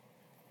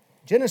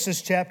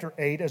Genesis chapter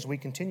 8, as we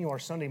continue our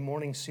Sunday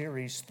morning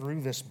series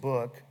through this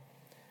book,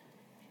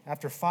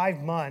 after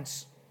 5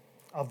 months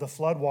of the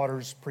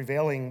floodwaters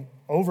prevailing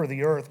over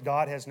the earth,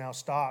 God has now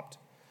stopped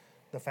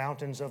the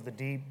fountains of the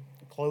deep,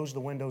 closed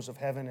the windows of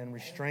heaven, and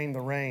restrained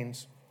the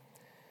rains.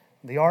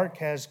 The ark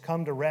has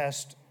come to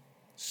rest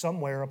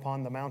somewhere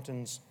upon the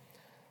mountains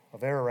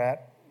of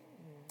Ararat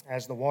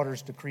as the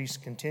waters decrease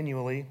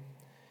continually.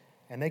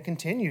 And they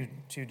continued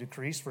to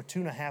decrease for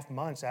 2.5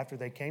 months after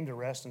they came to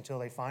rest until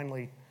they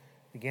finally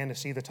began to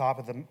see the top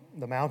of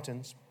the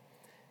mountains.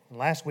 And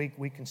last week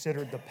we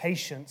considered the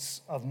patience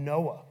of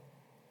Noah.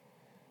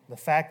 The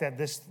fact that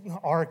this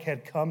ark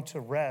had come to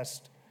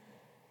rest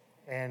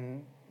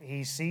and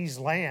he sees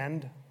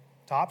land,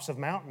 tops of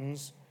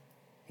mountains.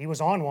 He was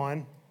on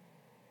one,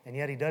 and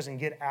yet he doesn't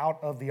get out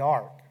of the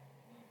ark.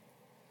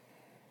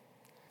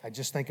 I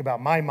just think about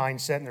my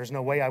mindset, and there's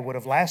no way I would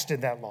have lasted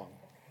that long.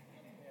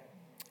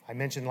 I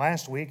mentioned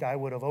last week I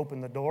would have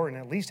opened the door and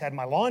at least had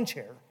my lawn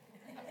chair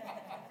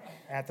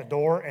at the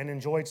door and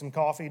enjoyed some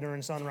coffee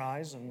during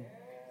sunrise. And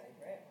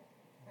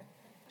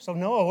so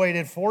Noah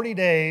waited 40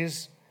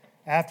 days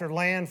after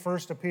land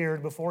first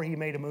appeared before he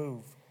made a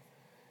move.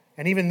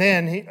 And even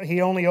then, he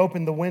only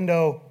opened the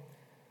window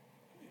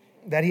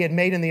that he had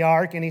made in the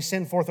ark, and he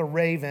sent forth a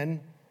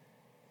raven.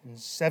 And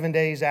 7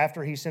 days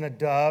after, he sent a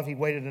dove. He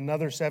waited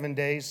another 7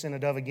 days, sent a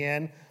dove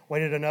again,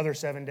 waited another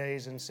 7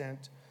 days, and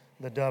sent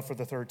the dove for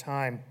the third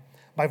time.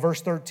 By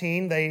verse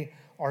 13, they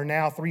are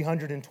now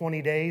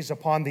 320 days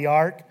upon the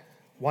ark.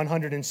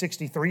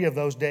 163 of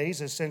those days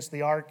is since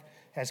the ark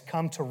has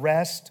come to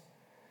rest.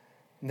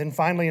 And then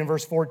finally in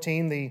verse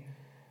 14,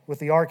 with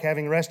the ark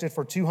having rested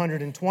for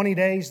 220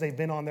 days, they've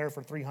been on there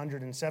for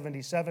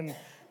 377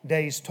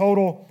 days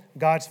total.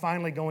 God's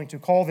finally going to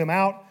call them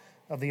out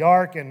of the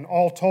ark, and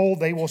all told,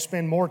 they will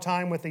spend more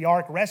time with the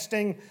ark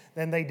resting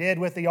than they did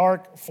with the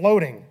ark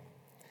floating.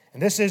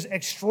 And this is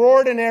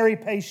extraordinary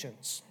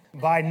patience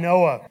by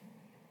Noah.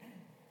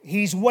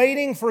 He's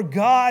waiting for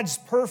God's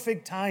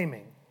perfect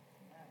timing.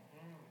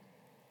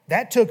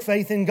 That took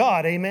faith in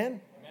God,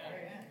 amen?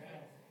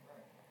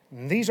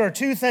 And these are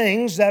two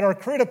things that are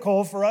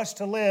critical for us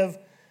to live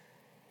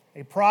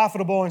a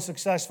profitable and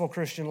successful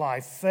Christian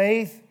life: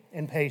 faith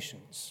and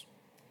patience.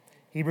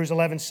 Hebrews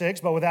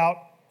 11:6, but without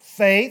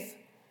faith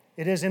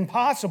it is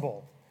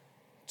impossible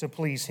to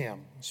please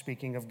Him,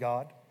 speaking of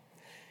God.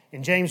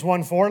 In James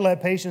 1:4,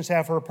 let patience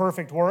have her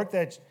perfect work,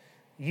 that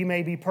ye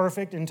may be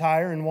perfect,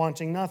 entire, and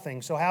wanting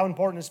nothing. So how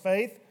important is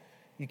faith?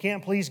 You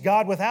can't please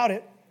God without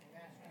it.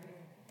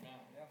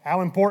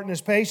 How important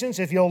is patience?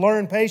 If you'll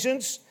learn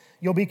patience,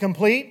 you'll be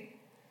complete.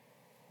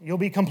 You'll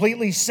be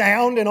completely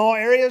sound in all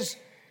areas,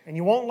 and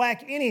you won't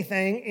lack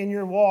anything in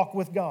your walk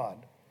with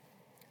God.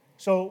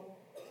 So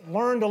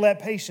learn to let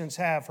patience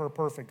have her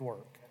perfect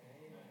work.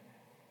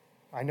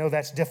 I know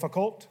that's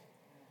difficult.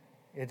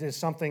 It is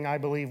something I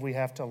believe we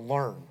have to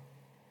learn.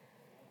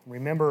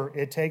 Remember,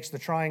 it takes the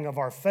trying of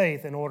our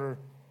faith in order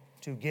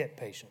to get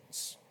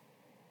patience.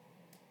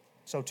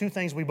 So two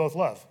things we both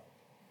love: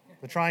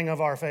 the trying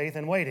of our faith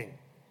and waiting.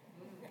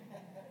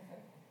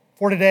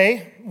 For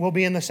today, we'll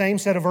be in the same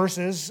set of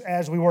verses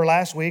as we were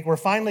last week. We're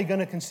finally going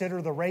to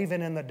consider the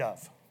raven and the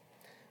dove.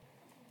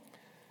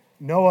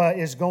 Noah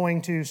is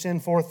going to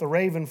send forth the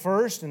raven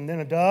first and then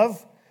a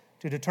dove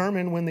to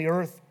determine when the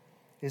earth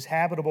is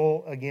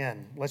habitable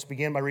again. Let's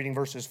begin by reading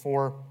verses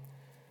 4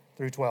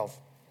 through 12.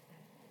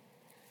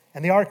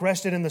 And the ark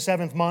rested in the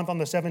 7th month on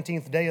the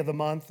 17th day of the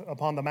month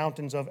upon the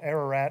mountains of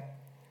Ararat.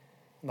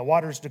 And the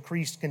waters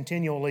decreased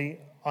continually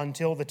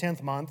until the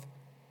 10th month.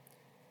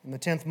 In the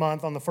 10th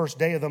month, on the first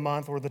day of the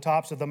month, were the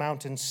tops of the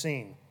mountains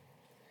seen.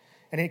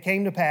 And it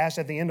came to pass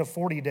at the end of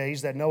 40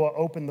 days that Noah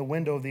opened the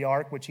window of the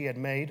ark which he had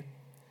made,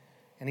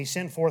 and he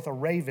sent forth a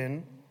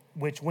raven,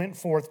 which went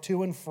forth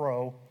to and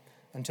fro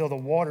until the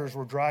waters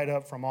were dried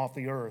up from off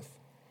the earth.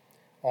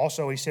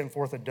 Also he sent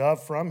forth a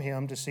dove from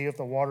him to see if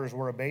the waters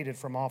were abated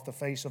from off the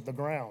face of the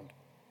ground.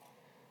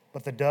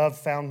 But the dove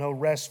found no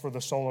rest for the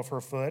sole of her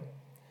foot,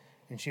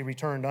 and she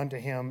returned unto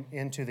him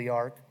into the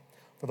ark,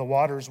 for the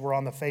waters were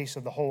on the face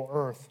of the whole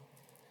earth.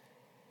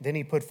 Then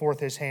he put forth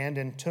his hand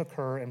and took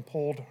her and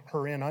pulled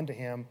her in unto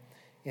him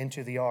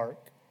into the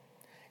ark.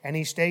 And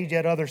he stayed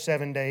yet other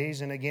 7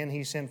 days, and again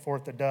he sent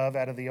forth the dove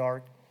out of the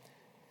ark.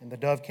 And the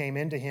dove came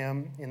into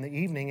him in the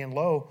evening, and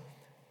lo,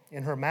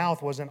 in her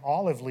mouth was an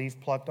olive leaf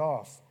plucked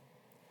off.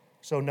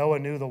 So Noah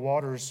knew the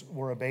waters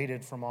were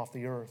abated from off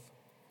the earth.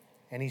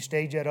 And he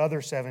stayed yet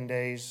other 7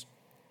 days,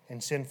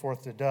 and sent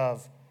forth the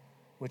dove,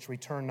 which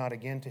returned not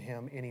again to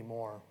him any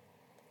more.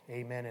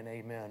 Amen and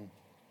amen.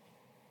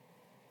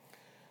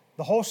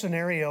 The whole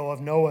scenario of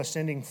Noah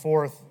sending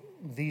forth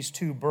these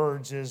two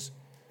birds is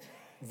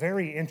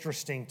very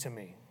interesting to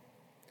me.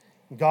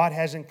 God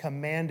hasn't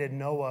commanded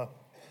Noah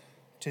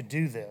to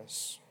do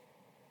this.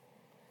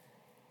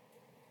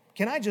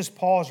 Can I just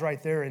pause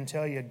right there and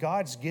tell you,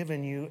 God's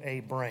given you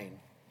a brain.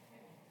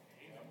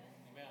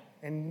 Amen.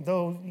 And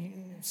though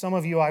some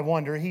of you, I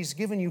wonder, He's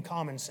given you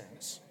common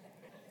sense.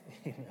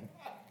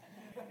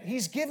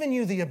 He's given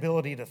you the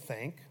ability to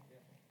think.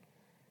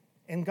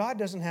 And God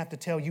doesn't have to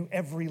tell you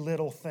every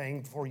little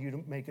thing for you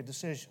to make a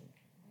decision.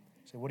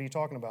 You say, what are you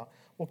talking about?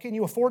 Well, can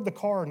you afford the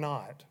car or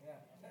not?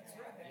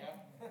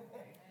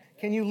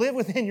 Can you live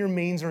within your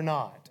means or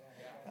not?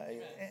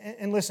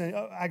 And listen,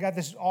 I got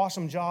this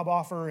awesome job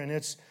offer, and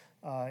it's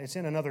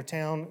in another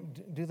town.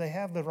 Do they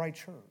have the right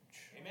church?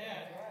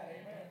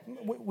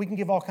 Amen. We can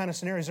give all kinds of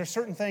scenarios. There's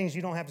certain things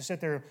you don't have to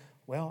sit there,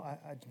 well,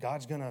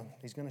 He's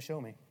going to show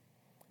me.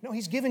 No,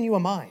 He's given you a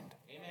mind.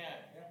 Amen.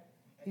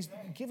 He's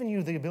given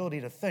you the ability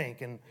to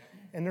think. And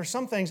there's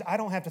some things I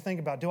don't have to think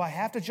about. Do I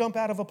have to jump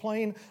out of a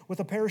plane with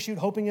a parachute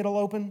hoping it'll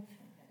open?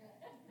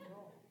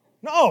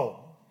 No,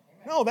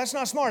 that's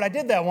not smart. I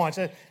did that once.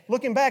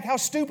 Looking back, how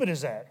stupid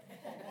is that?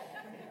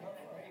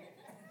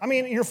 I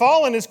mean, you're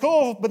falling is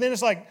cool, but then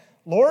it's like,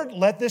 Lord,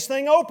 let this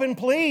thing open,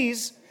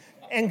 please.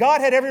 And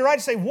God had every right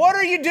to say, what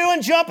are you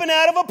doing jumping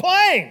out of a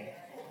plane?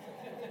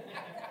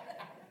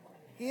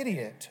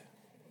 Idiot.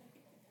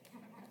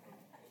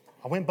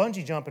 I went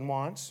bungee jumping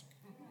once.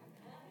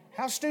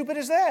 How stupid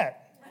is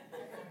that?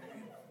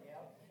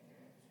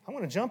 I'm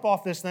going to jump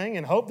off this thing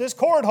and hope this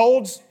cord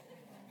holds.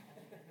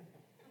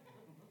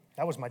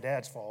 That was my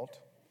dad's fault.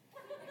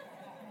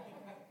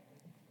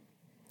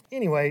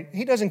 Anyway,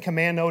 he doesn't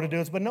command Noah to do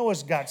this, but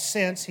Noah's got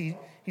sense.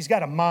 He's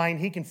got a mind.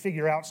 He can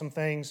figure out some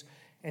things,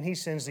 and he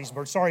sends these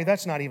birds. Sorry,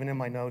 that's not even in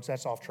my notes.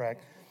 That's off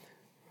track.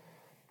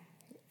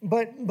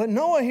 But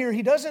Noah here,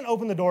 he doesn't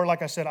open the door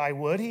like I said I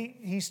would.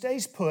 He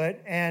stays put,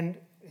 and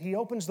he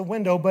opens the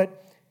window,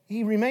 but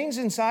he remains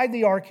inside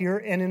the ark here,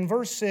 and in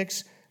verse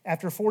 6,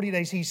 after 40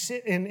 days,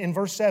 in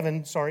verse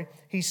 7,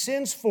 he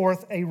sends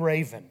forth a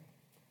raven.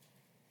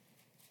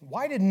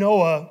 Why did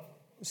Noah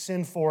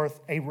send forth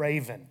a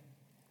raven?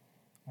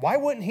 Why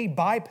wouldn't he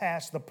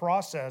bypass the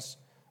process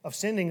of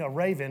sending a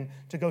raven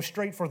to go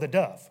straight for the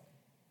dove?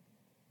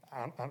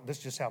 This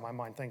is just how my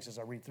mind thinks as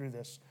I read through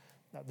this.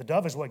 The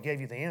dove is what gave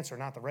you the answer,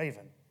 not the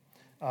raven.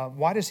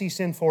 Why does he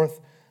send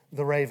forth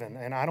the raven?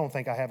 And I don't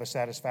think I have a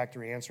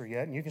satisfactory answer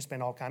yet. And you can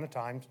spend all kind of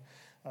time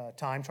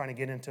trying to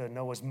get into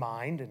Noah's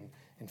mind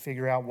and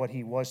figure out what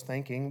he was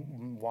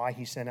thinking, why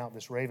he sent out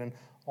this raven.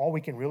 All we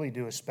can really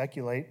do is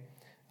speculate.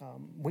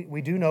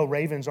 We do know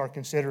ravens are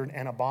considered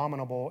an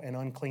abominable and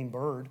unclean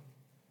bird,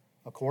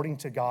 according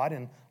to God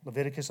in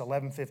Leviticus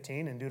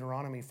 11:15 and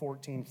Deuteronomy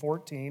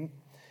 14:14.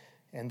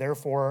 And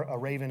therefore, a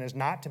raven is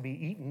not to be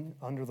eaten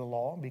under the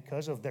law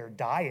because of their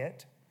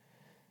diet.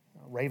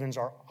 Ravens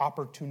are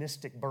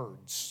opportunistic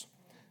birds.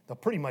 They'll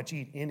pretty much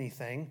eat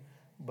anything,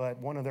 but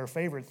one of their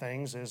favorite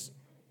things is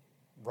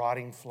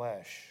rotting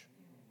flesh,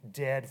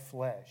 dead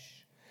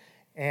flesh.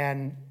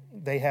 And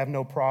they have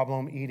no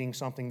problem eating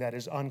something that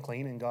is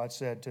unclean. And God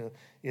said to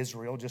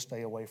Israel, just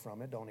stay away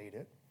from it, don't eat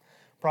it.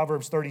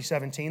 Proverbs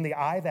 30:17, the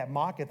eye that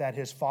mocketh at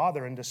his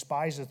father and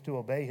despiseth to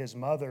obey his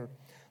mother,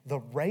 the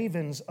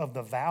ravens of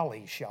the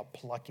valley shall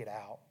pluck it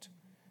out.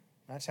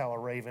 That's how a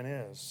raven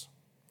is.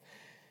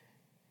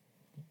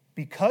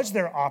 Because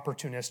they're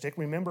opportunistic,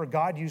 remember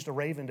God used a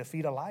raven to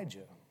feed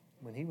Elijah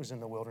when he was in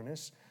the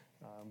wilderness.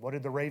 What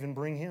did the raven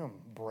bring him?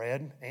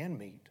 Bread and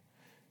meat.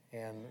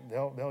 And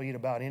they'll eat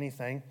about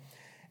anything.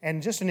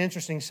 And just an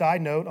interesting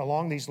side note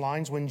along these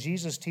lines, when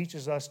Jesus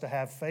teaches us to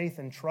have faith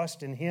and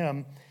trust in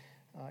him,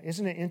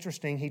 isn't it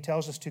interesting? He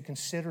tells us to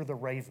consider the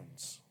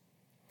ravens.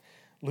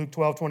 Luke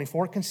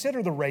 12:24,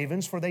 consider the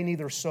ravens, for they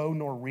neither sow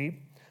nor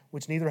reap,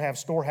 which neither have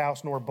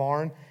storehouse nor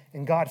barn,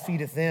 and God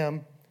feedeth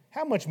them.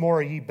 How much more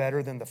are ye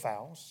better than the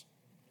fowls?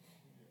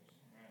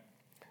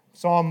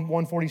 Psalm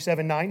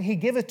 147:9, he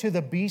giveth to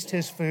the beast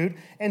his food,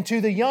 and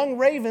to the young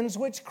ravens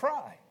which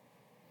cry.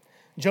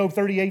 Job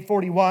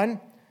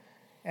 38:41,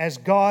 as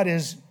God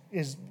is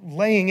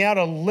laying out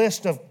a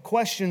list of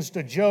questions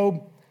to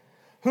Job,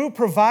 who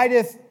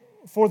provideth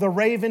for the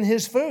raven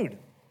his food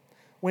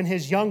when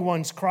his young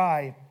ones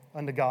cry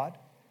unto God?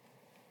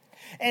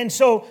 And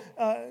so,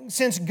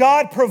 since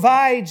God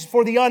provides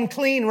for the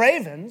unclean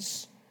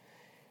ravens,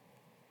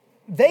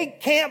 they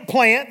can't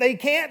plant, they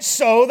can't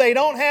sow, they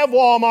don't have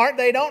Walmart,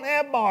 they don't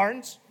have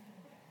barns.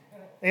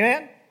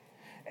 Amen?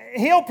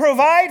 He'll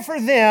provide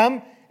for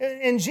them,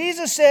 and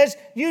Jesus says,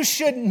 you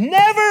should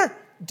never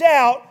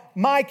doubt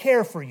my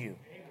care for you.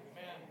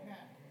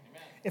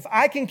 If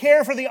I can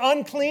care for the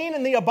unclean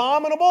and the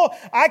abominable,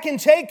 I can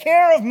take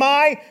care of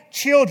my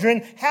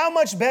children. How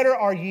much better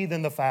are ye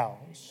than the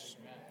fowls?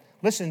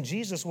 Listen,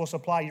 Jesus will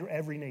supply your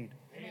every need.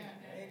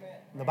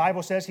 The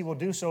Bible says he will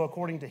do so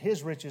according to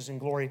his riches and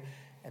glory,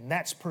 and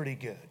that's pretty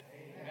good.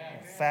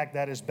 In fact,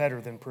 that is better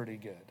than pretty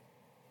good.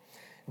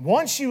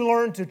 Once you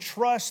learn to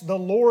trust the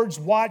Lord's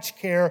watch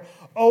care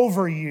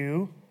over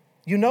you,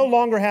 you no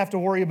longer have to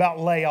worry about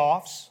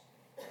layoffs,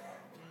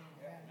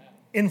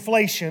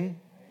 inflation,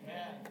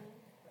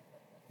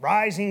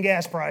 rising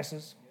gas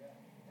prices.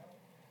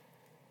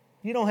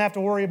 You don't have to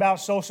worry about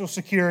Social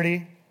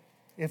Security,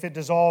 if it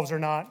dissolves or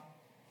not.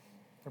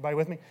 Everybody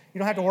with me? You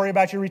don't have to worry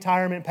about your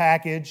retirement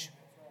package.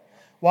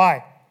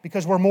 Why?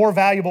 Because we're more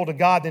valuable to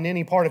God than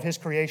any part of his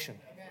creation.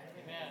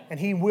 And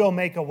he will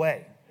make a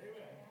way.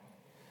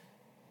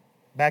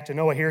 Back to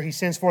Noah here. He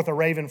sends forth a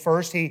raven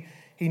first. He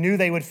He knew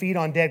they would feed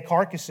on dead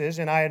carcasses,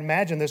 and I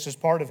imagine this is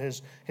part of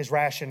his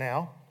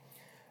rationale.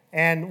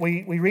 And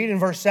we read in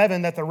verse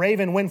 7 that the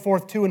raven went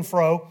forth to and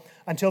fro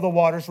until the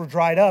waters were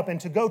dried up. And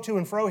to go to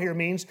and fro here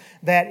means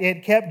that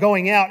it kept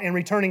going out and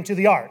returning to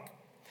the ark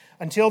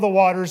until the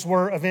waters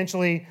were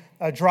eventually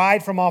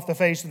dried from off the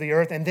face of the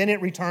earth, and then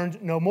it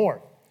returned no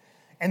more.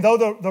 And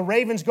though the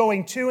raven's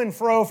going to and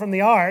fro from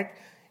the ark,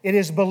 it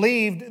is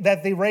believed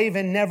that the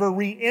raven never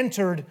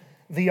re-entered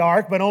the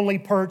ark, but only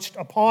perched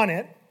upon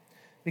it.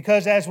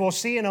 Because as we'll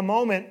see in a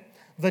moment,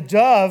 the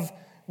dove,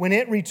 when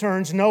it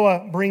returns,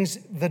 Noah brings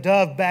the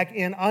dove back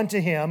in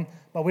unto him,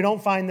 but we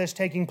don't find this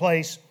taking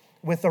place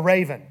with the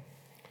raven.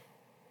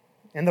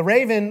 And the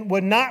raven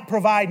would not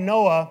provide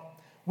Noah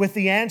with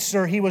the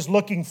answer he was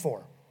looking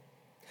for.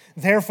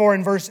 Therefore,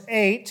 in verse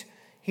 8,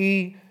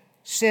 he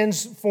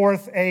sends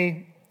forth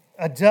a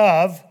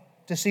dove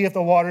to see if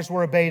the waters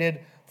were abated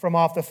from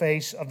off the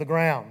face of the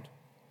ground.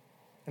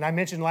 And I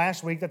mentioned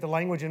last week that the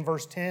language in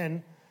verse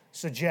 10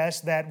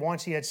 suggests that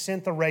once he had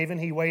sent the raven,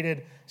 he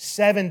waited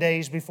 7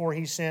 days before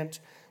he sent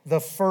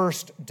the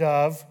first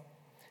dove,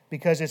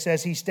 because it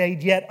says he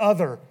stayed yet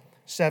other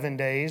 7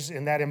 days,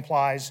 and that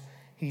implies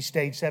he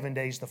stayed 7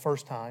 days the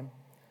first time.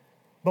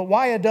 But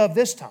why a dove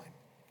this time?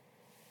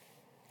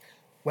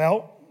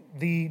 Well,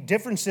 the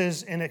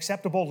differences in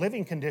acceptable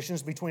living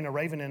conditions between a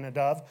raven and a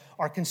dove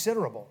are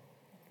considerable.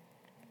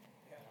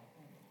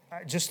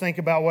 Just think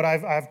about what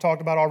I've talked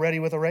about already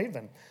with a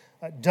raven.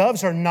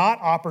 Doves are not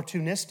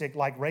opportunistic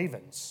like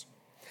ravens.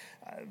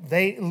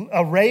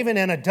 A raven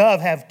and a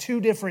dove have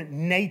two different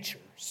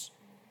natures.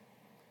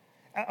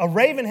 A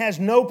raven has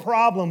no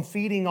problem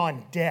feeding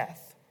on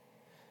death,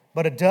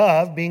 but a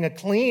dove, being a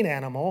clean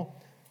animal,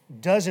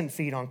 doesn't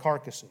feed on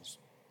carcasses.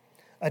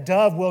 A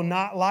dove will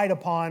not light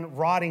upon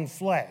rotting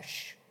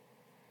flesh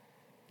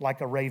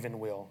like a raven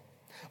will.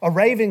 A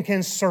raven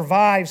can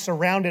survive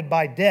surrounded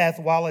by death,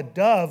 while a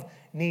dove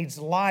needs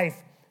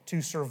life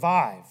to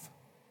survive.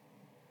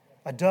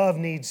 A dove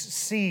needs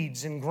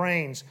seeds and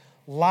grains,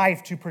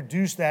 life to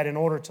produce that in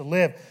order to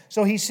live.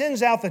 So he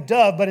sends out the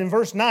dove, but in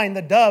verse 9,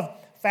 the dove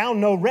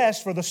found no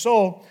rest for the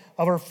sole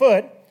of her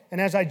foot. And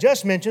as I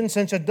just mentioned,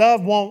 since a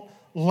dove won't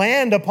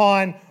land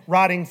upon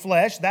rotting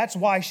flesh, that's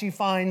why she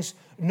finds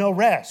no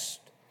rest.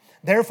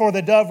 Therefore,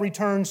 the dove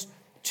returns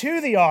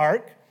to the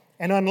ark,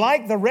 and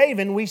unlike the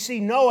raven, we see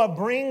Noah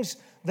brings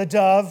the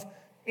dove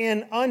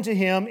in unto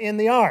him in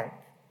the ark.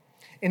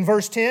 In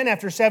verse 10,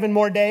 after 7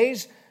 more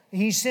days,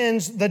 he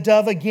sends the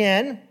dove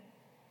again.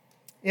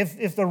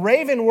 If the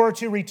raven were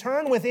to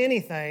return with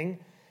anything,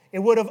 it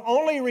would have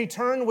only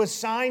returned with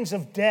signs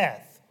of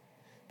death,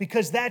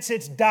 because that's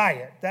its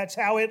diet. That's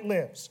how it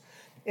lives.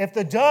 If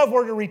the dove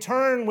were to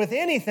return with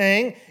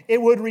anything,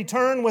 it would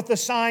return with the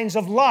signs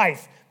of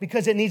life,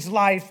 because it needs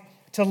life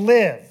to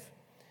live.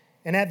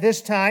 And at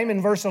this time,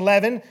 in verse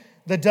 11,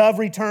 the dove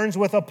returns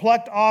with a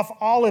plucked off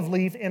olive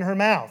leaf in her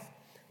mouth.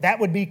 That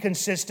would be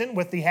consistent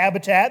with the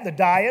habitat, the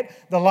diet,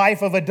 the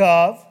life of a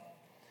dove.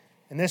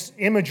 And this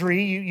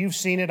imagery, you've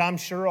seen it, I'm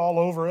sure, all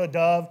over, a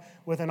dove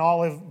with an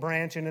olive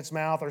branch in its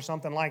mouth or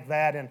something like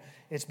that. And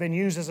it's been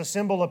used as a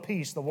symbol of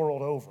peace the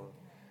world over.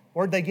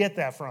 Where'd they get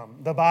that from?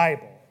 The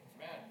Bible.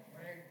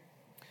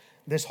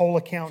 This whole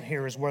account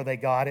here is where they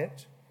got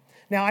it.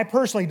 Now, I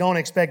personally don't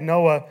expect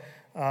Noah,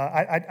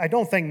 I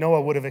don't think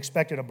Noah would have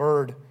expected a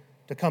bird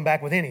to come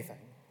back with anything.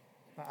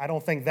 I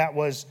don't think that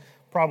was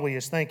probably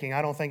his thinking.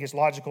 I don't think it's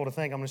logical to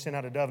think I'm going to send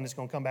out a dove and it's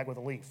going to come back with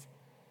a leaf.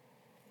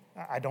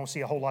 I don't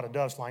see a whole lot of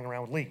doves flying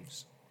around with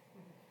leaves.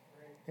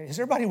 Is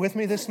everybody with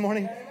me this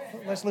morning?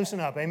 Let's loosen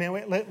up.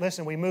 Amen.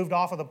 Listen, we moved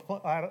off of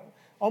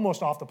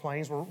almost off the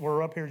plains.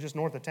 We're up here just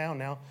north of town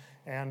now,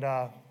 and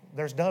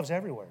there's doves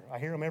everywhere. I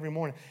hear them every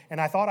morning. And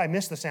I thought I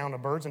missed the sound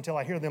of birds until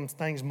I hear them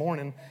things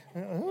mourning.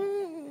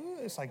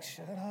 It's like,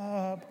 shut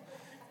up.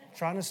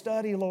 Trying to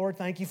study, Lord.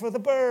 Thank you for the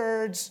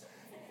birds.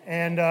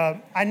 And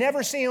I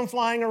never see them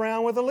flying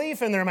around with a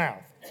leaf in their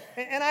mouth.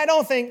 And I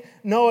don't think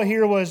Noah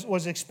here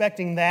was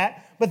expecting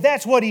that. But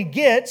that's what he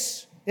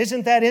gets.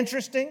 Isn't that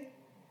interesting?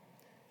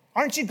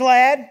 Aren't you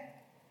glad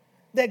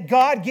that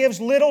God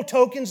gives little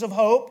tokens of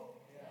hope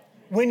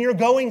when you're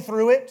going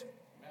through it?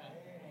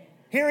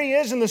 Here he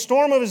is in the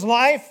storm of his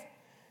life,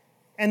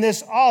 and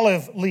this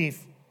olive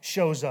leaf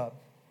shows up.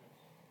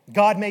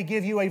 God may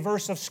give you a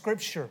verse of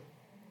Scripture.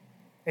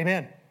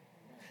 Amen.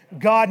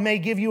 God may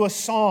give you a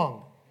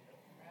song.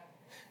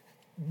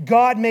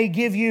 God may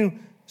give you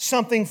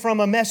something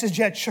from a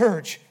message at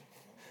church.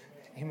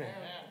 Amen.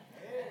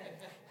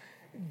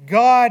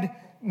 God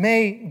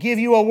may give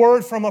you a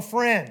word from a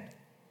friend.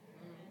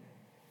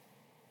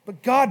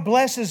 But God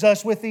blesses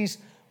us with these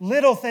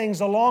little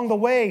things along the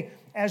way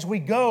as we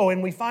go,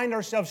 and we find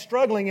ourselves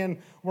struggling,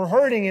 and we're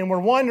hurting, and we're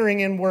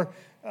wondering, and we're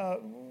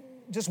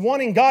just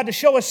wanting God to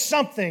show us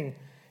something.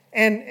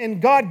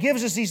 And God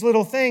gives us these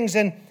little things,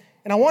 and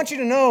I want you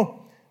to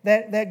know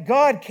that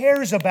God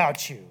cares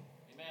about you.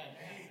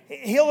 Amen.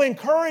 He'll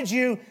encourage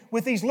you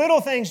with these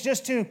little things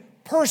just to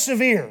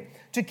persevere,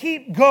 to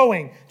keep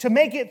going, to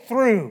make it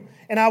through.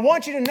 And I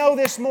want you to know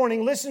this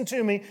morning, listen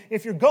to me,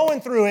 if you're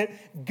going through it,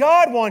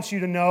 God wants you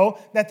to know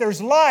that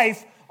there's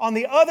life on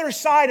the other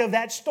side of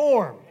that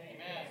storm.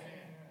 Amen.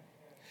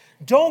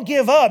 Don't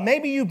give up.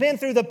 Maybe you've been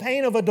through the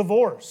pain of a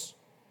divorce.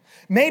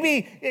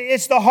 Maybe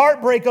it's the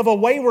heartbreak of a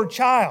wayward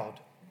child.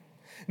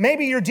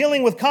 Maybe you're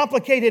dealing with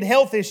complicated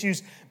health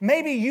issues.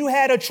 Maybe you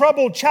had a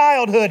troubled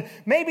childhood.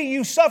 Maybe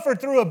you suffered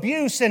through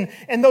abuse and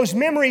those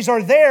memories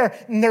are there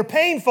and they're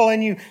painful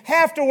and you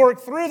have to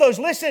work through those.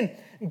 Listen,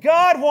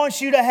 God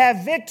wants you to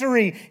have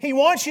victory. He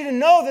wants you to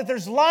know that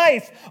there's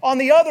life on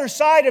the other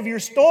side of your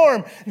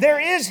storm. There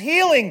is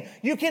healing.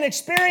 You can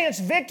experience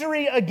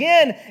victory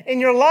again in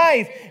your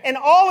life. And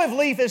olive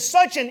leaf is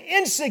such an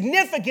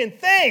insignificant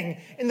thing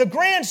in the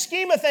grand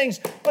scheme of things.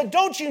 But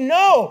don't you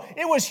know,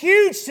 it was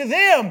huge to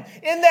them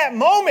in that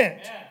moment.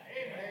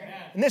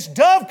 And this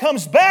dove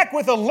comes back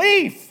with a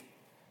leaf.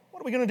 What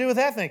are we going to do with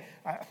that thing?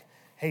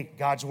 Hey,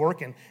 God's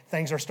working.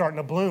 Things are starting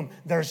to bloom.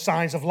 There's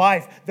signs of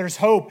life. There's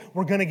hope.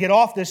 We're going to get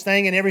off this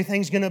thing and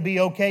everything's going to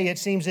be okay. It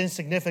seems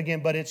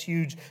insignificant, but it's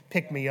huge.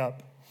 Pick me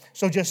up.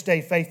 So just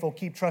stay faithful.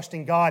 Keep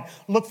trusting God.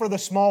 Look for the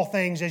small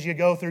things as you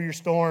go through your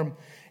storm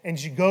and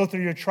as you go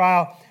through your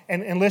trial.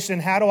 And listen,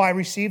 how do I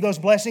receive those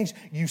blessings?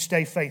 You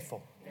stay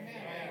faithful. Amen.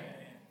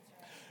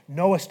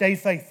 Noah stayed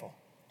faithful.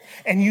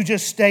 And you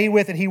just stay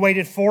with it. He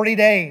waited 40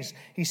 days.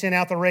 He sent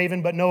out the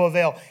raven, but no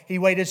avail. He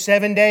waited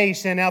 7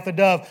 days, sent out the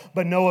dove,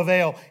 but no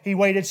avail. He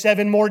waited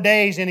 7 more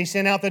days, and he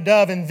sent out the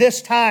dove. And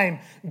this time,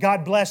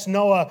 God blessed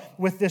Noah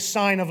with this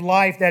sign of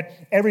life that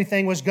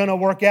everything was going to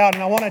work out.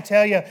 And I want to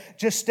tell you,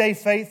 just stay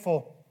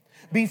faithful.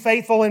 Be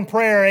faithful in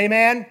prayer.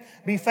 Amen?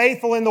 Be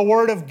faithful in the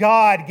Word of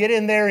God. Get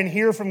in there and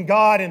hear from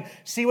God and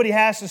see what He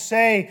has to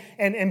say.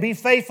 And be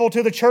faithful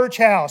to the church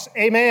house.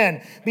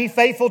 Amen. Be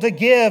faithful to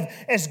give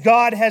as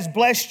God has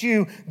blessed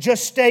you.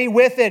 Just stay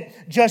with it.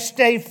 Just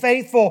stay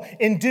faithful.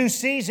 In due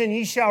season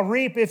ye shall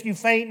reap if you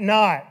faint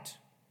not.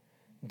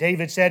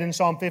 David said in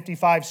Psalm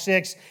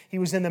 55:6, he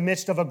was in the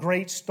midst of a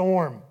great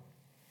storm.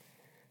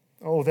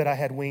 Oh, that I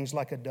had wings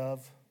like a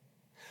dove.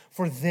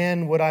 For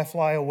then would I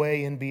fly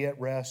away and be at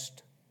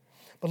rest.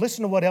 But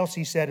listen to what else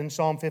he said in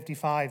Psalm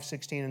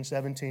 55:16 and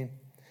 17.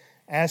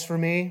 As for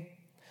me,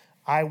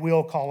 I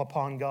will call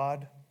upon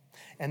God,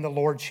 and the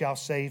Lord shall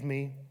save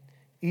me.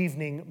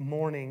 Evening,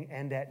 morning,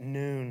 and at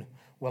noon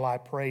will I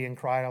pray and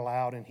cry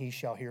aloud, and He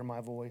shall hear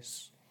my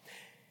voice.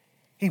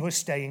 He was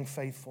staying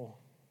faithful.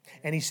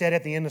 And he said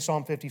at the end of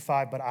Psalm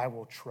 55, but I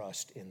will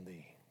trust in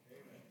Thee.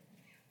 Amen.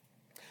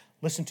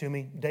 Listen to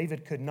me,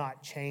 David could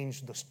not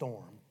change the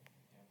storm.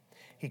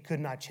 He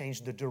could not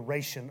change the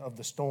duration of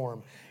the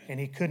storm, and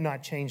he could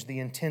not change the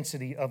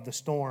intensity of the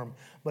storm,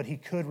 but he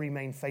could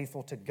remain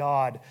faithful to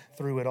God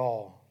through it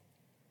all.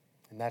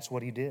 And that's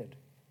what he did.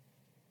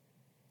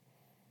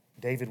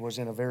 David was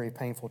in a very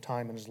painful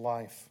time in his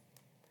life.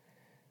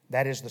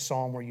 That is the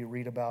psalm where you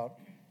read about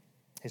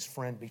his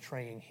friend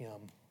betraying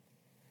him.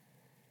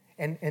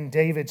 And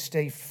David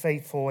stayed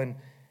faithful, and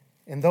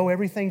though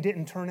everything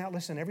didn't turn out,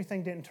 listen,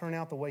 everything didn't turn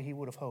out the way he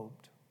would have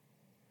hoped.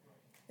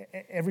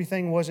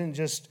 Everything wasn't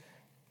just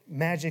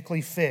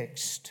magically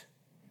fixed.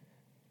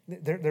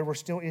 There were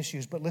still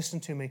issues, but listen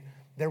to me.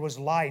 There was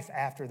life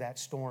after that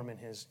storm in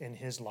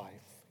his life.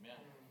 Amen.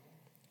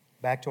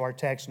 Back to our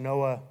text,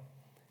 Noah,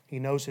 he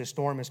knows his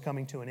storm is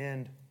coming to an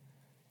end.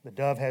 The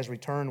dove has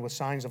returned with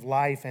signs of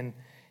life, and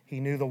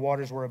he knew the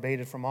waters were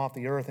abated from off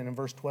the earth. And in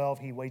verse 12,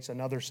 he waits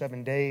another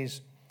 7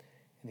 days,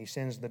 and he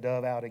sends the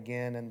dove out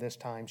again, and this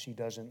time she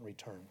doesn't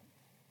return.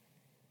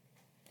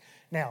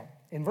 Now,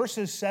 in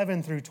verses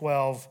 7 through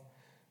 12,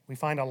 we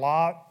find a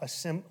lot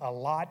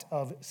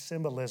of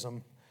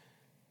symbolism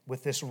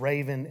with this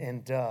raven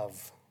and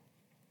dove.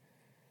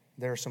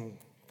 There are some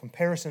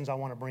comparisons I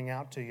want to bring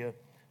out to you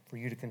for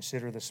you to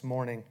consider this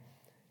morning.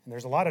 And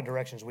there's a lot of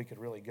directions we could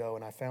really go,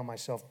 and I found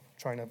myself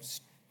trying to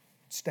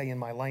stay in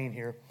my lane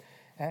here.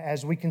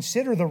 As we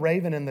consider the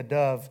raven and the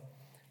dove,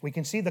 we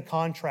can see the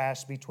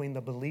contrast between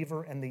the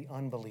believer and the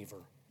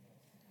unbeliever.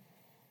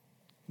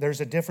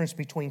 There's a difference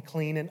between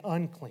clean and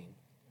unclean.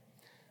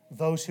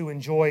 Those who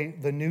enjoy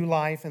the new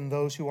life and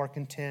those who are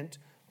content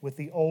with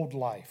the old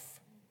life.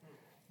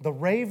 The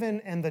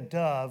raven and the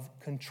dove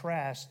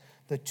contrast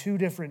the two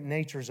different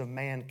natures of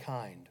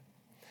mankind.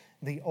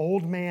 The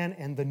old man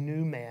and the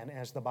new man,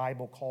 as the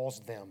Bible calls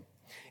them.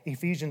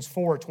 Ephesians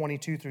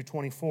 4:22 through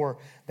 24,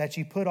 that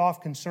ye put off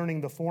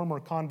concerning the former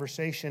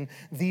conversation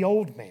the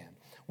old man,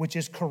 which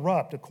is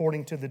corrupt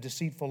according to the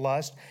deceitful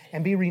lust,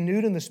 and be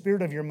renewed in the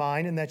spirit of your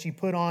mind, and that ye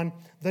put on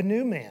the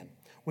new man,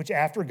 which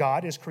after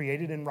God is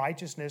created in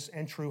righteousness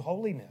and true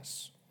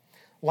holiness.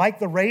 Like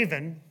the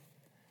raven,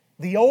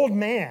 the old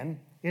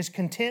man is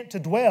content to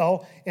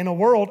dwell in a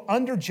world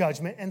under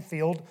judgment and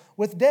filled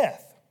with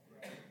death.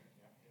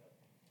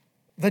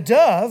 The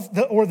dove,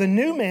 or the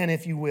new man,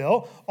 if you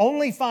will,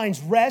 only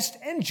finds rest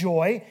and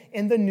joy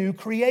in the new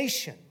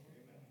creation.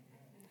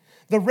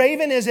 The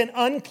raven is an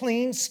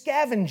unclean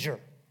scavenger.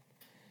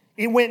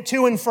 It went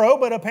to and fro,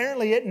 but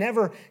apparently it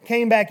never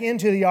came back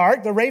into the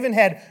ark. The raven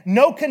had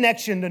no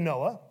connection to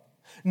Noah.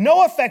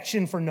 no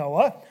affection for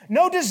Noah,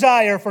 no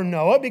desire for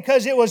Noah,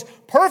 because it was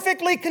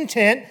perfectly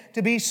content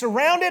to be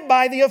surrounded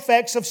by the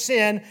effects of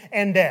sin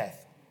and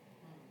death.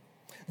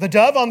 The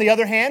dove, on the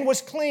other hand,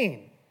 was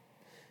clean.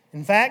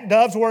 In fact,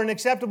 doves were an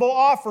acceptable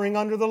offering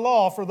under the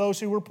law for those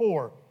who were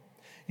poor.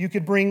 You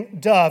could bring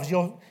doves.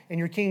 In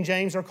your King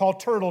James, they're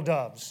called turtle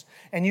doves.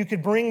 And you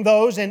could bring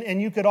those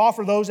and you could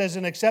offer those as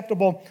an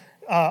acceptable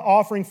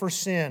offering for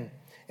sin.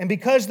 And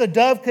because the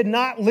dove could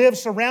not live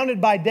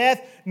surrounded by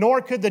death,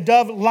 nor could the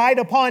dove light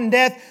upon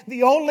death,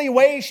 the only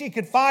way she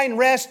could find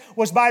rest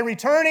was by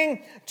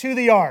returning to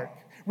the ark,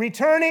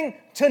 returning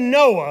to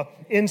Noah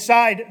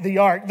inside the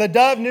ark. The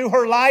dove knew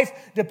her life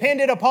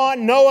depended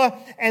upon Noah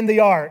and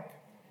the ark.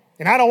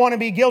 And I don't want to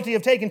be guilty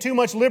of taking too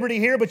much liberty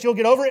here, but you'll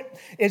get over it.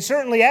 It's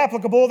certainly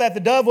applicable that the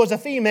dove was a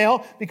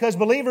female because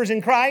believers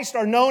in Christ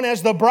are known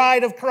as the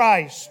bride of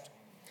Christ.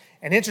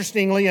 And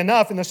interestingly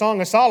enough, in the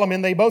Song of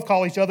Solomon, they both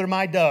call each other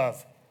my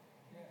dove.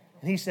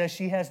 And he says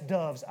she has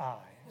dove's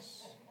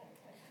eyes.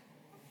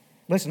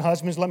 Listen,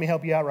 husbands, let me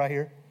help you out right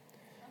here.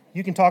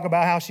 You can talk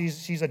about how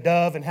she's a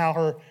dove and how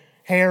her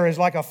hair is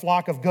like a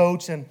flock of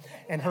goats and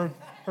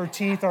her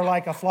teeth are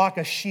like a flock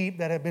of sheep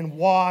that have been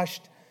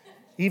washed.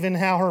 Even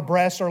how her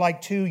breasts are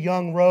like two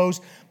young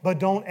roes. But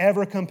don't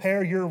ever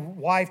compare your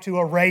wife to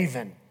a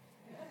raven.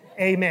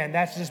 Amen.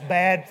 That's just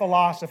bad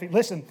philosophy.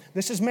 Listen,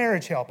 this is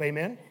marriage help.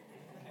 Amen.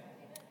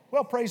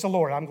 Well, praise the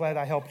Lord. I'm glad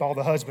I helped all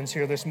the husbands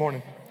here this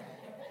morning.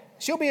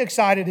 She'll be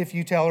excited if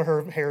you tell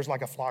her hair's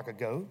like a flock of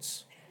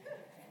goats.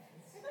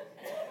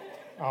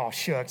 Oh,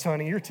 shucks,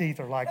 honey, your teeth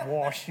are like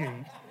washed sheep.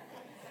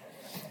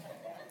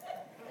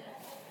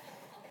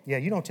 Yeah,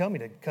 you don't tell me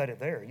to cut it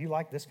there. You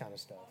like this kind of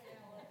stuff.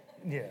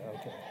 Yeah,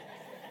 okay.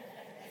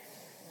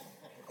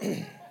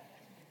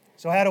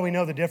 So how do we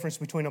know the difference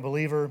between a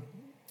believer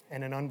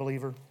and an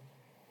unbeliever?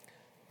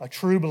 A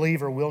true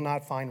believer will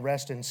not find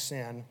rest in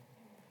sin,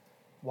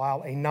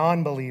 while a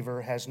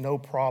non-believer has no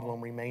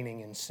problem remaining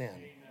in sin.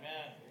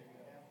 Amen.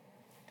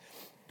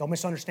 Don't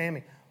misunderstand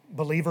me.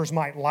 Believers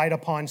might light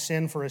upon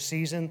sin for a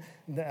season,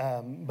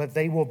 but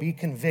they will be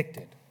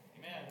convicted.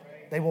 Amen.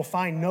 They will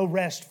find no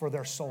rest for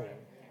their soul.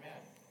 Amen.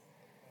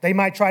 They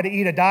might try to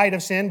eat a diet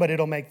of sin, but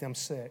it'll make them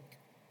sick.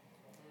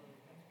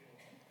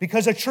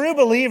 Because a true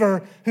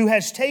believer who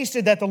has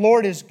tasted that the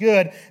Lord is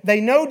good, they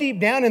know deep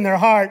down in their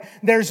heart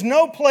there's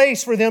no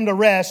place for them to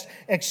rest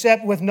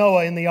except with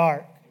Noah in the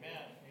ark.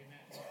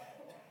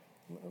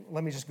 Amen.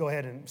 Let me just go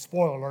ahead and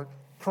spoiler alert,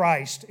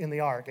 Christ in the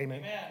ark.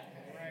 Amen.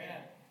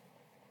 Amen.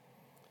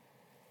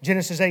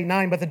 Genesis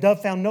 8:9, but the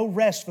dove found no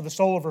rest for the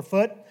sole of her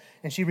foot,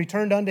 and she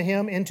returned unto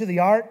him into the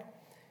ark.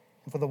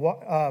 For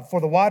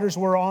the waters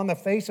were on the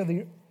face of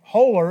the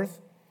whole earth.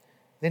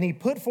 Then he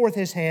put forth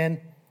his hand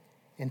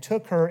and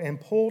took her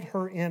and pulled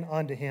her in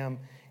unto him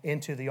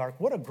into the ark.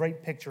 What a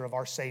great picture of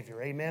our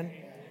Savior. Amen?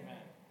 Amen.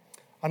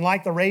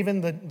 Unlike the raven,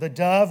 the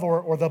dove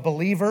or the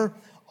believer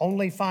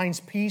only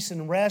finds peace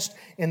and rest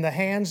in the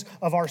hands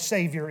of our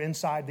Savior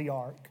inside the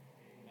ark.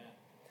 Amen.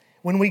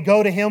 When we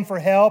go to Him for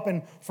help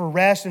and for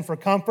rest and for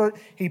comfort,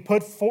 He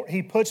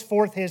puts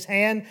forth His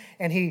hand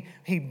and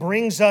He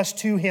brings us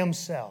to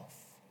Himself.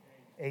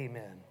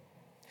 Amen.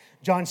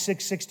 John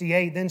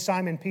 6:68, then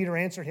Simon Peter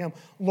answered him,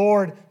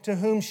 Lord, to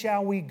whom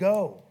shall we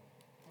go?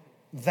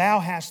 Thou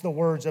hast the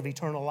words of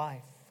eternal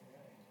life.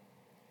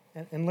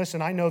 And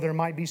listen, I know there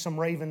might be some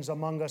ravens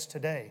among us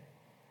today.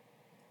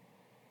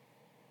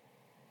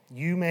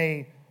 You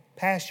may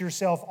pass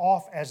yourself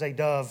off as a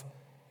dove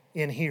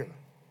in here,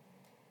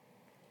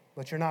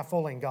 but you're not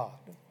fooling God.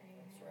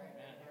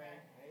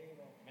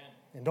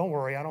 And don't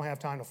worry, I don't have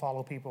time to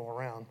follow people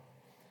around.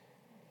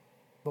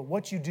 But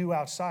what you do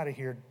outside of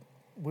here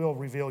will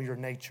reveal your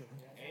nature.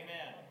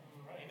 Amen.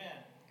 Amen.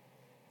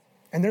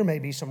 And there may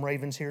be some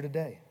ravens here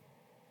today.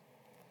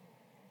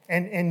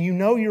 And you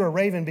know you're a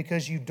raven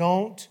because you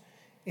don't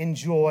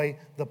enjoy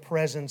the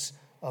presence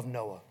of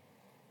Noah.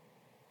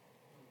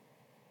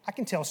 I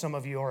can tell some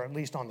of you are at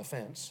least on the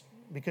fence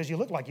because you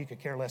look like you could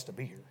care less to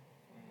be here.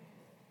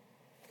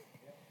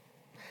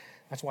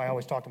 That's why I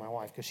always talk to my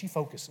wife, because she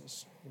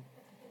focuses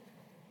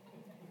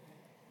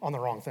on the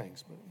wrong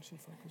things, but she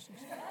focuses.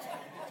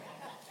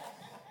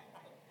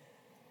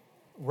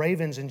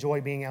 Ravens enjoy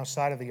being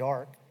outside of the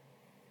ark.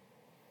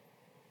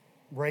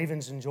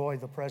 Ravens enjoy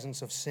the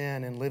presence of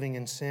sin and living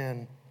in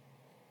sin.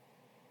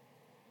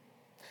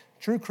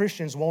 True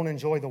Christians won't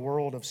enjoy the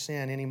world of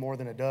sin any more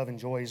than a dove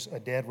enjoys a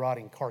dead,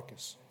 rotting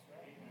carcass.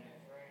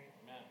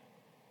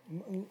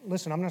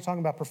 Listen, I'm not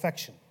talking about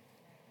perfection.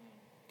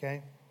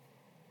 Okay?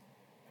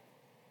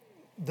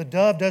 The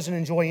dove doesn't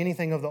enjoy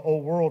anything of the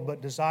old world,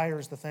 but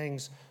desires the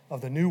things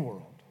of the new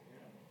world.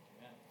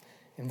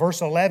 In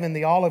verse 11,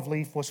 the olive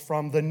leaf was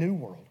from the new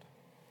world.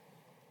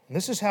 And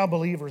this is how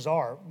believers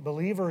are.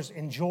 Believers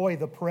enjoy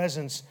the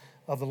presence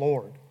of the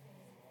Lord.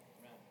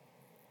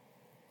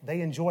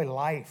 They enjoy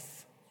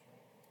life.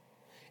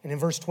 And in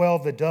verse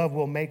 12, the dove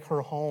will make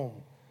her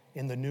home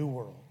in the new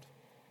world.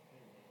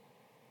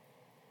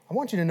 I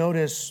want you to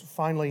notice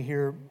finally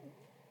here,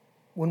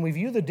 when we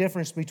view the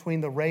difference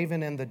between the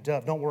raven and the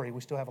dove, don't worry,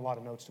 we still have a lot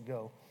of notes to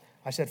go.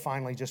 I said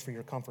finally just for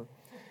your comfort.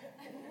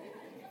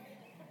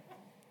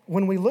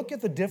 When we look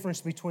at the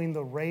difference between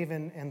the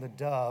raven and the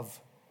dove,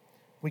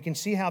 we can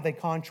see how they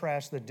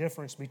contrast the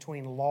difference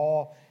between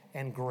law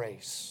and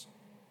grace.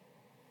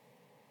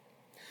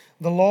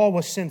 The law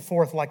was sent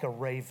forth like a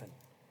raven.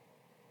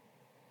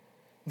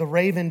 The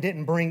raven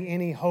didn't bring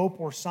any hope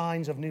or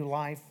signs of new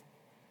life,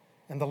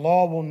 and the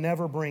law will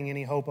never bring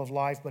any hope of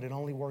life, but it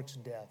only works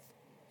death.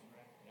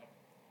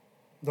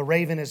 The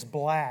raven is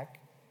black,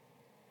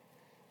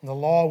 and the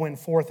law went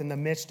forth in the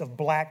midst of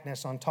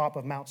blackness on top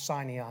of Mount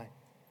Sinai.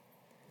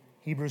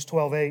 Hebrews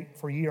 12:8,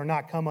 for ye are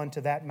not come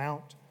unto that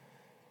mount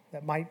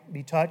that might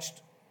be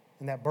touched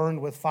and that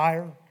burned with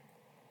fire,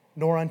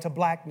 nor unto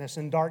blackness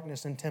and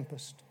darkness and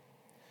tempest.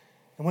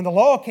 And when the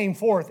law came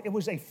forth, it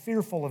was a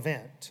fearful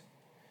event.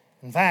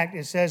 In fact,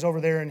 it says over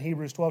there in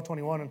Hebrews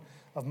 12:21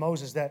 of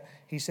Moses that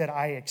he said,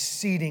 I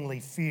exceedingly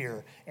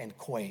fear and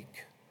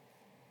quake.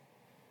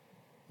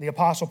 The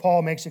Apostle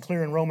Paul makes it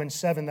clear in Romans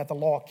 7 that the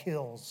law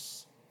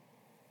kills.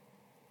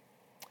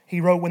 He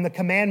wrote, when the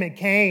commandment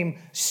came,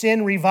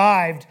 sin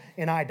revived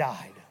and I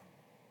died.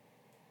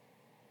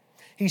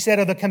 He said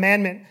of the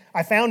commandment,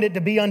 I found it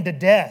to be unto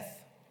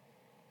death.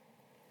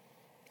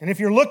 And if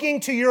you're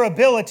looking to your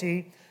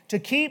ability to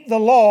keep the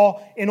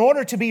law in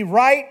order to be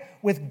right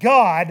with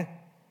God,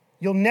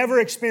 you'll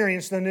never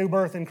experience the new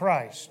birth in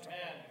Christ.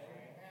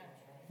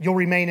 You'll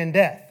remain in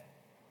death.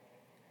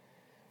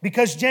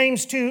 Because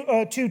James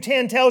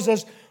 2:10 tells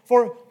us,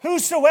 for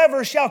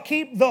whosoever shall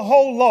keep the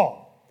whole law.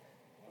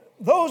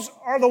 Those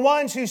are the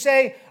ones who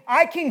say,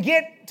 I can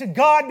get to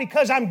God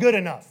because I'm good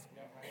enough.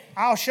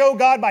 I'll show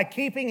God by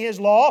keeping His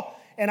law,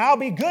 and I'll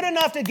be good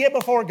enough to get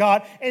before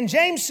God. And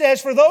James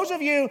says, for those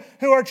of you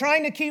who are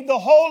trying to keep the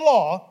whole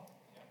law,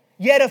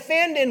 yet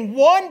offend in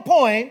one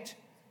point,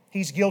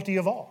 he's guilty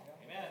of all.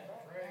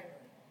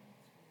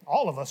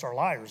 All of us are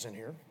liars in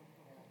here.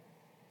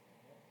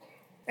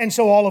 And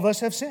so all of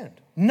us have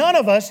sinned. None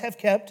of us have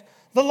kept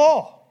the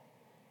law.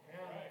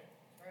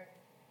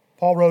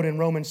 Paul wrote in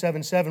Romans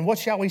 7:7, what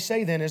shall we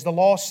say then? Is the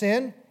law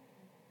sin?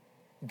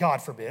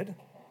 God forbid.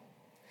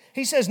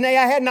 He says, nay,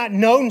 I had not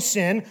known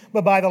sin,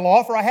 but by the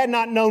law, for I had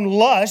not known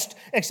lust,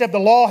 except the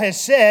law has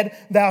said,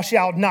 thou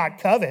shalt not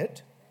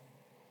covet.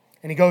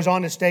 And he goes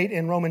on to state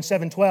in Romans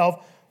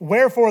 7:12,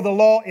 wherefore the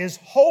law is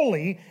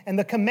holy, and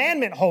the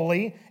commandment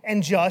holy,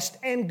 and just,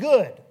 and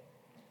good.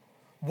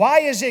 Why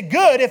is it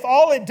good if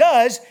all it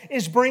does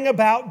is bring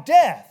about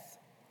death?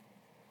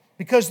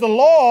 Because the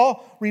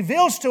law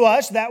reveals to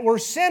us that we're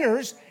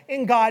sinners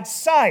in God's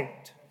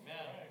sight.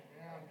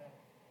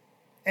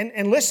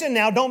 And listen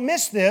now, don't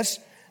miss this.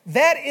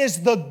 That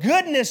is the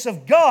goodness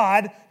of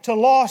God to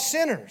lost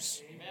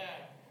sinners. Amen.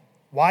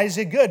 Why is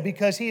it good?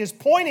 Because He is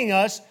pointing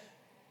us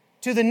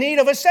to the need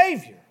of a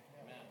Savior.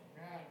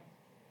 Amen.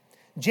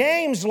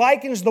 James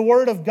likens the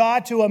Word of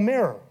God to a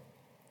mirror.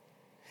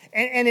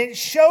 And it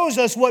shows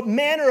us what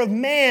manner of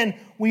man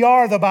we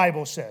are, the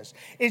Bible says.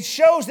 It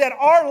shows that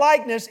our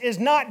likeness is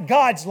not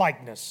God's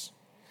likeness.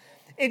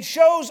 It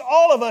shows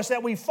all of us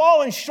that we've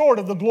fallen short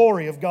of the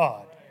glory of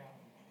God.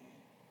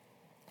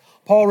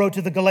 Paul wrote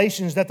to the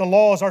Galatians that the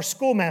law is our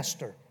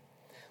schoolmaster,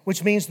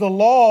 which means the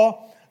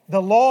law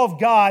of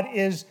God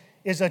is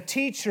a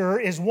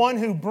teacher, is one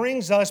who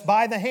brings us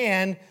by the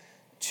hand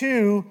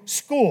to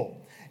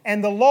school.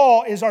 And the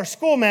law is our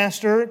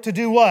schoolmaster to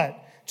do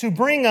what? To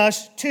bring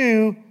us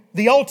to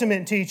the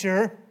ultimate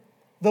teacher,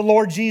 the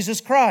Lord Jesus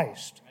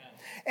Christ.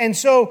 And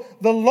so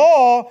the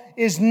law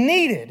is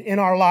needed in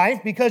our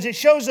life because it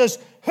shows us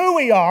who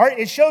we are.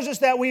 It shows us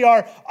that we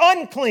are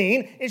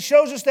unclean. It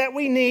shows us that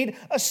we need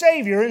a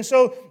Savior. And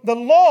so the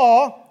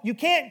law, you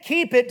can't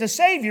keep it to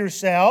save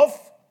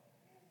yourself,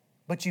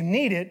 but you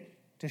need it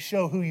to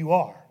show who you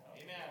are.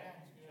 Amen.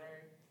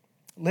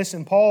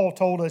 Listen, Paul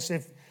told us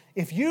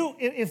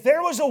if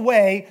there was a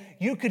way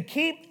you could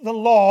keep the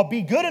law,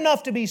 be good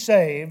enough to be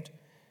saved,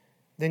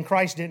 then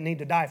Christ didn't need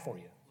to die for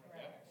you.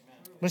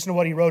 Listen to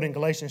what he wrote in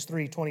Galatians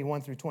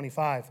 3:21 through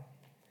 25.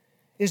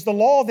 Is the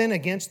law then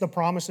against the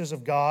promises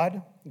of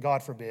God?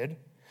 God forbid.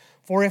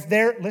 For if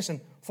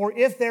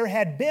there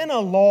had been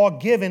a law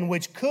given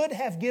which could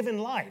have given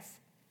life,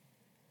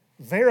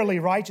 verily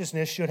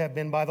righteousness should have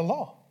been by the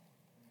law.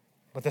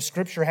 But the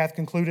Scripture hath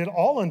concluded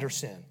all under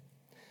sin,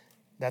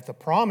 that the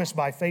promise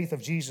by faith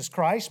of Jesus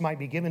Christ might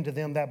be given to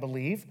them that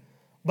believe.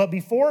 But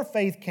before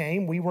faith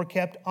came, we were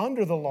kept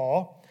under the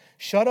law,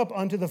 shut up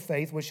unto the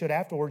faith which should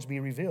afterwards be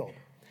revealed.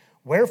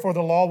 Wherefore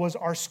the law was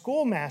our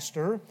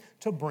schoolmaster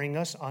to bring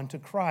us unto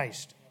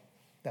Christ,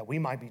 that we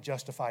might be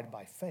justified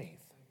by faith.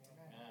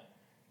 Amen.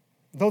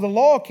 Though the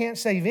law can't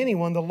save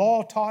anyone, the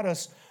law taught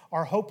us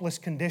our hopeless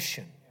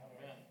condition.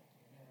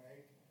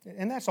 Amen.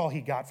 And that's all he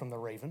got from the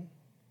raven.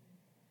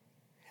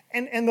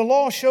 And the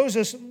law shows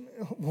us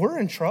we're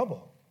in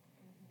trouble.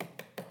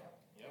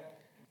 Yep.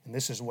 And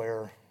this is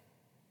where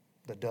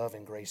the dove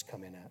and grace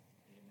come in at.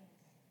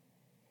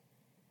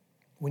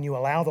 When you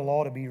allow the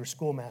law to be your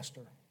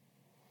schoolmaster,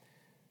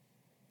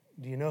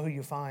 do you know who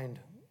you find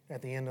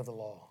at the end of the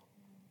law?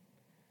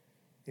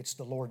 It's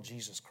the Lord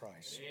Jesus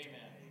Christ. Amen.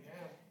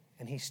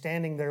 And he's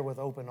standing there with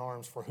open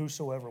arms for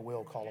whosoever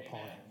will call upon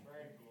him.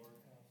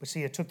 But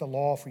see, it took the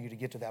law for you to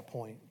get to that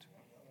point.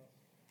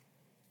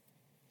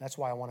 That's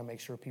why I want to make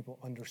sure people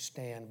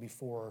understand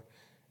before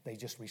they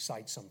just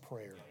recite some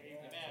prayer.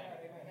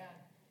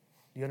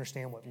 Do you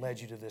understand what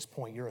led you to this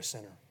point? You're a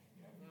sinner.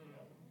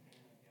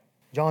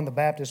 John the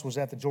Baptist was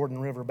at the Jordan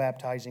River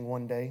baptizing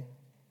one day.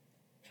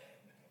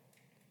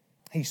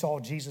 He saw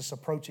Jesus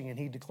approaching and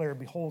he declared,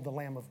 "Behold the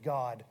Lamb of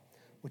God,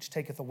 which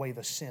taketh away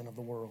the sin of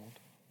the world."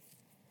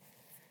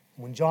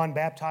 When John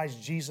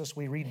baptized Jesus,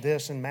 we read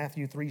this in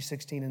Matthew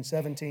 3:16 and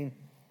 17.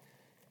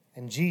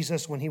 And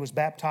Jesus, when he was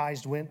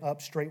baptized, went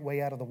up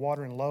straightway out of the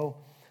water, and lo,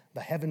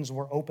 the heavens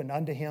were opened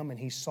unto him, and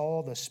he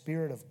saw the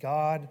Spirit of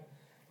God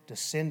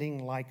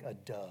descending like a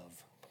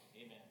dove.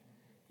 Amen.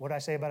 What did I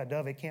say about a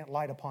dove? It can't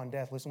light upon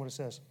death. Listen to what it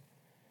says.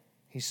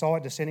 He saw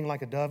it descending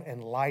like a dove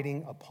and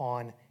lighting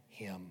upon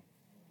him.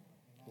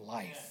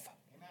 Life.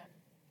 Amen.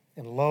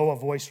 And lo, a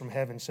voice from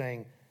heaven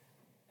saying,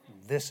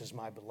 "This is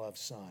my beloved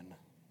Son,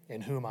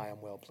 in whom I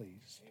am well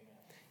pleased." Amen.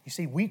 You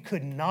see, we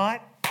could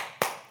not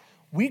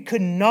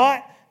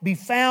be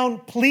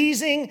found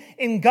pleasing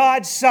in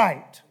God's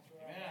sight,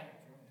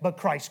 but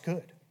Christ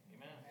could.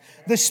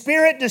 The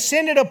Spirit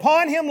descended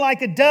upon him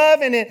like a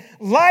dove, and it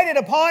lighted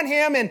upon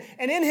him, and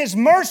in his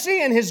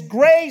mercy and his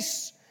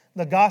grace,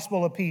 the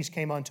gospel of peace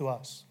came unto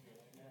us.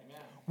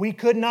 We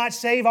could not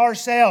save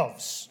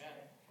ourselves,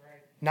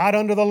 not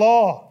under the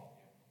law,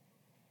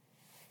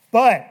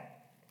 but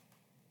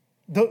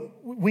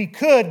we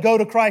could go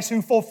to Christ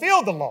who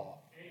fulfilled the law,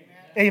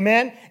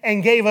 amen,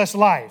 and gave us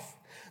life.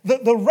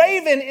 The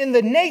raven in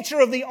the nature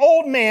of the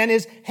old man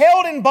is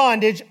held in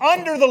bondage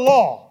under the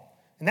law.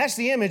 And that's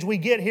the image we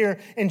get here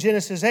in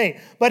Genesis 8.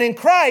 But in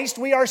Christ,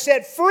 we are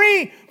set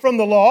free from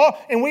the law,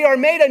 and we are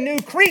made a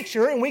new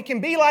creature, and we can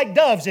be like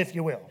doves, if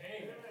you will.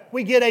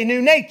 We get a new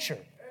nature.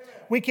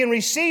 We can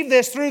receive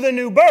this through the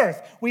new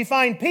birth. We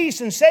find peace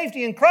and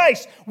safety in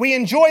Christ. We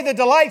enjoy the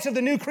delights of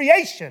the new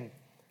creation.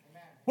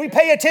 We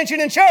pay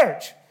attention in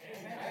church.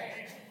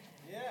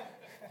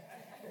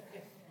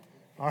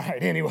 All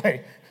right,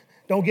 anyway,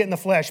 don't get in the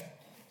flesh.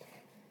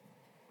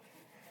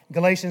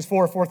 Galatians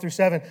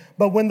 4:4-7.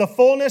 But when the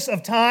fullness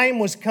of time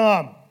was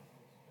come,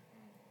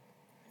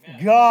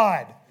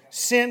 God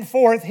sent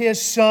forth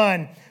His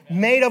Son,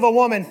 made of a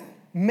woman,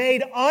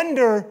 made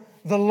under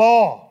the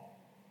law,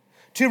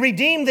 to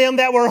redeem them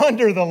that were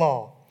under the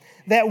law,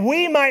 that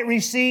we might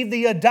receive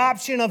the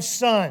adoption of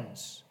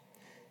sons.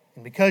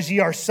 And because ye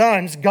are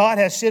sons, God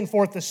has sent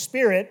forth the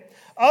Spirit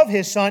of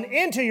His Son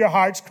into your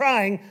hearts,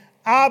 crying,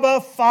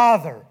 Abba,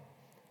 Father.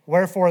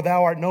 Wherefore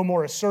thou art no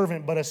more a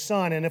servant, but a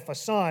son, and if a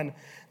son,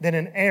 then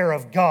an heir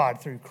of God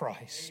through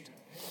Christ.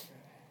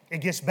 It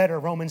gets better,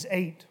 Romans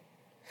 8.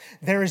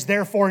 There is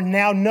therefore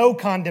now no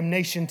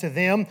condemnation to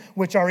them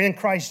which are in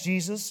Christ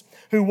Jesus,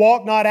 who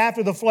walk not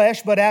after the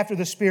flesh, but after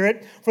the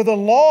Spirit. For the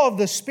law of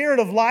the Spirit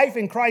of life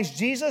in Christ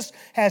Jesus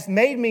hath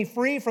made me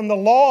free from the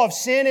law of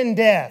sin and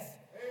death.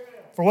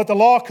 For what the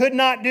law could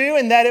not do,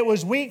 in that it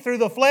was weak through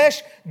the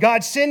flesh,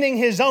 God sending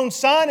His own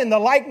Son in the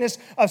likeness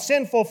of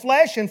sinful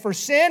flesh, and for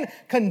sin,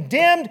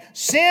 condemned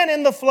sin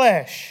in the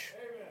flesh.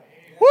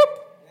 Amen. Whoop!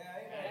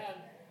 Amen.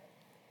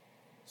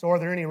 So are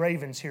there any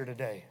ravens here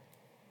today?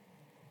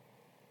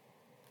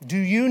 Do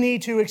you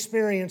need to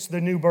experience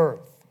the new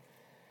birth?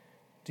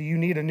 Do you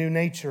need a new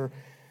nature,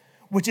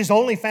 which is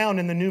only found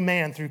in the new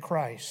man through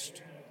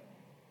Christ?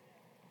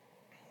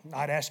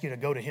 I'd ask you to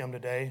go to Him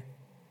today.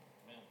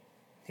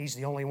 He's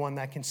the only one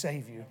that can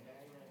save you.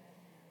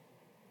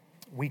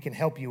 We can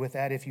help you with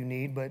that if you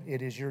need, but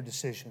it is your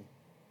decision.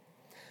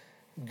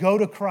 Go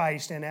to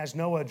Christ, and as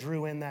Noah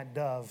drew in that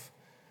dove,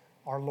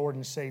 our Lord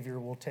and Savior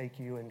will take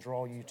you and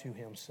draw you to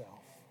Himself.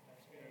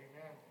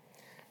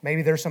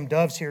 Maybe there's some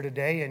doves here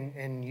today,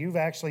 and you've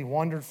actually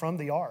wandered from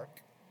the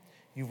ark.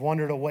 You've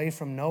wandered away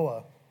from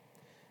Noah.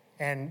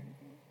 And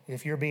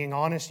if you're being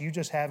honest, you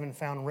just haven't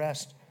found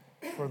rest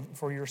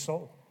for your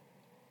soul.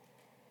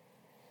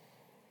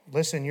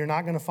 Listen, you're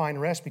not going to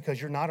find rest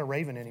because you're not a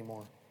raven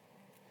anymore.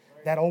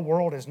 That old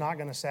world is not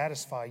going to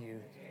satisfy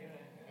you.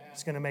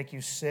 It's going to make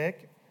you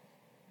sick.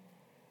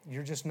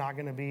 You're just not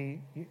going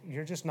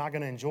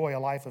to enjoy a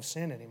life of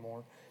sin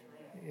anymore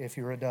if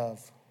you're a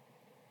dove.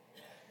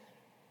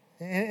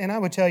 And I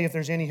would tell you, if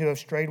there's any who have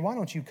strayed, why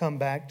don't you come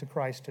back to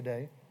Christ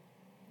today?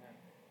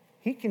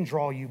 He can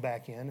draw you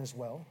back in as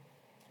well.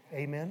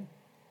 Amen.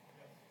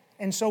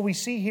 And so we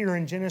see here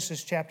in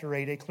Genesis chapter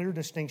 8 a clear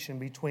distinction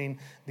between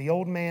the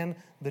old man,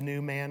 the new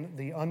man,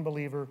 the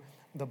unbeliever,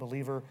 the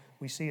believer.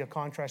 We see a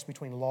contrast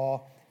between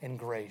law and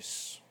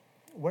grace.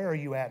 Where are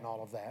you at in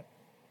all of that?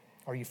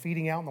 Are you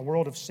feeding out in the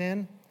world of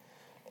sin?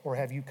 Or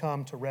have you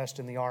come to rest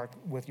in the ark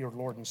with your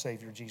Lord and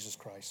Savior, Jesus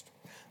Christ?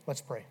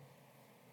 Let's pray.